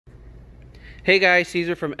Hey guys,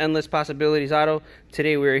 Caesar from Endlesspossibilities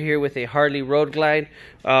Today we're here with a Harley Road Glide.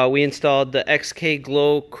 We installed the XK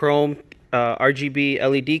Glow Chrome RGB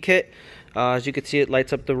LED kit. As you can see, it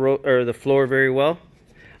lights up the road or the floor very well.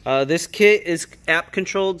 This kit is app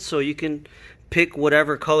controlled, so you can pick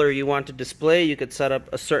whatever color you want to display. You could set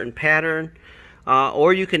up a certain pattern,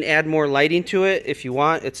 or you can add more lighting to it if you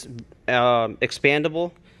want. It's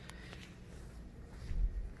expandable.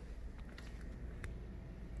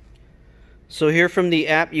 So here from the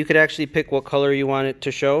app, you could actually pick what color you want it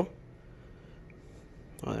to show.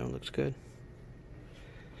 Oh, that one looks good.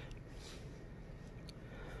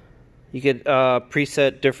 You could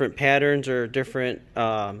preset different patterns or different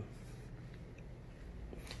light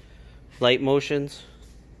motions.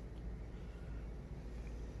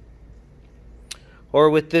 Or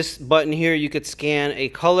with this button here, you could scan a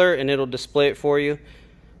color and it'll display it for you.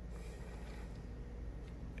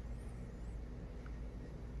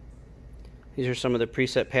 These are some of the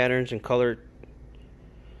preset patterns and color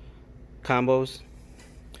combos.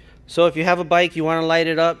 So if you have a bike, you want to light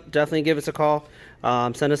it up, definitely give us a call.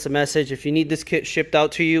 Send us a message. If you need this kit shipped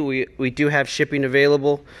out to you, we do have shipping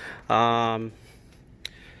available. So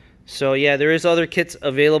yeah, there is other kits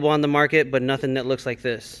available on the market, but nothing that looks like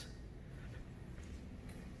this.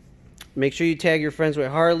 Make sure you tag your friends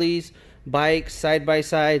with Harleys, bikes,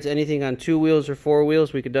 side-by-sides, anything on 2 wheels or 4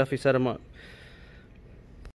 wheels. We could definitely set them up.